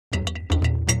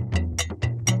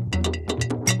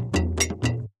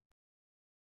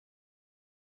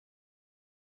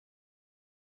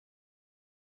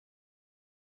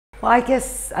Well,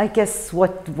 I guess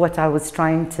what I was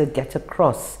trying to get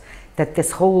across, that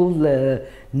this whole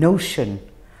notion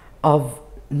of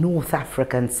North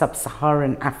Africa and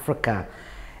Sub-Saharan Africa,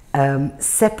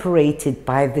 separated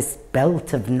by this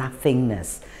belt of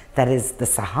nothingness that is the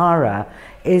Sahara,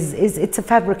 it's a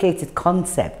fabricated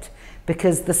concept,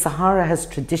 because the Sahara has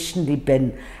traditionally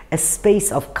been a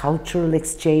space of cultural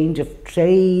exchange, of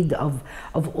trade, of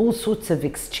all sorts of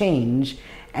exchange,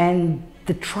 and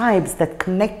the tribes that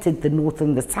connected the north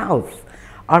and the south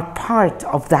are part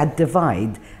of that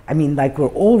divide. I mean, like, we're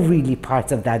all really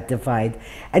part of that divide,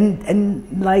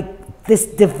 and like, this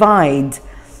divide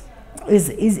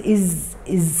is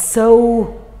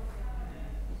so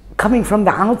coming from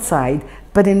the outside,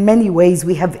 but in many ways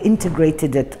we have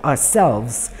integrated it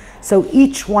ourselves. So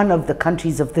each one of the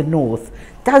countries of the north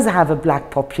does have a black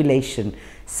population.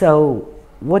 So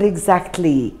what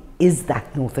exactly is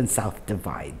that north and south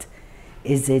divide?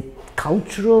 Is it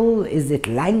cultural? Is it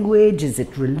language? Is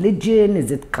it religion? Is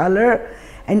it color?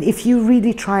 And if you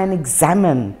really try and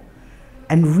examine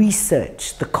and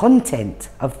research the content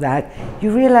of that,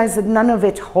 you realize that none of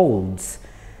it holds.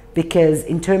 Because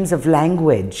in terms of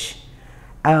language,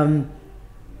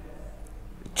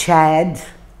 Chad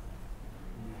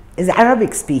is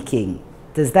Arabic speaking.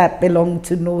 Does that belong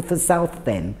to north or south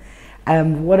then?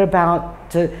 What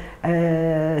about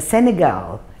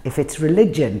Senegal? If it's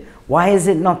religion, why is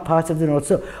it not part of the north?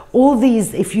 So all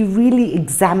these, if you really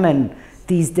examine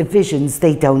these divisions,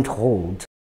 they don't hold.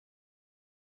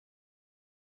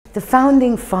 The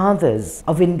founding fathers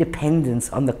of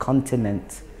independence on the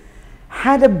continent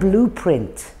had a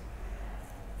blueprint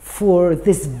for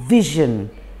this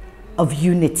vision of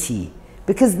unity,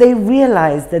 because they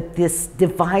realized that this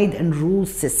divide and rule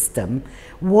system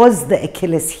was the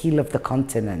Achilles heel of the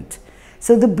continent.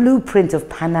 So the blueprint of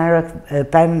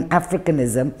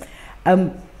Pan-Africanism,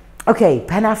 okay,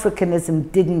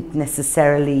 Pan-Africanism didn't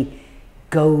necessarily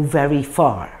go very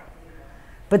far,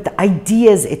 but the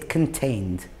ideas it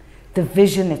contained, the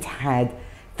vision it had,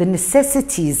 the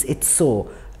necessities it saw,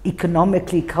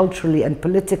 economically, culturally, and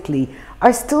politically,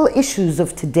 are still issues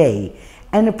of today.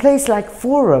 And a place like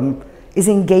Forum is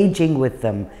engaging with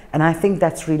them, and I think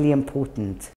that's really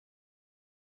important.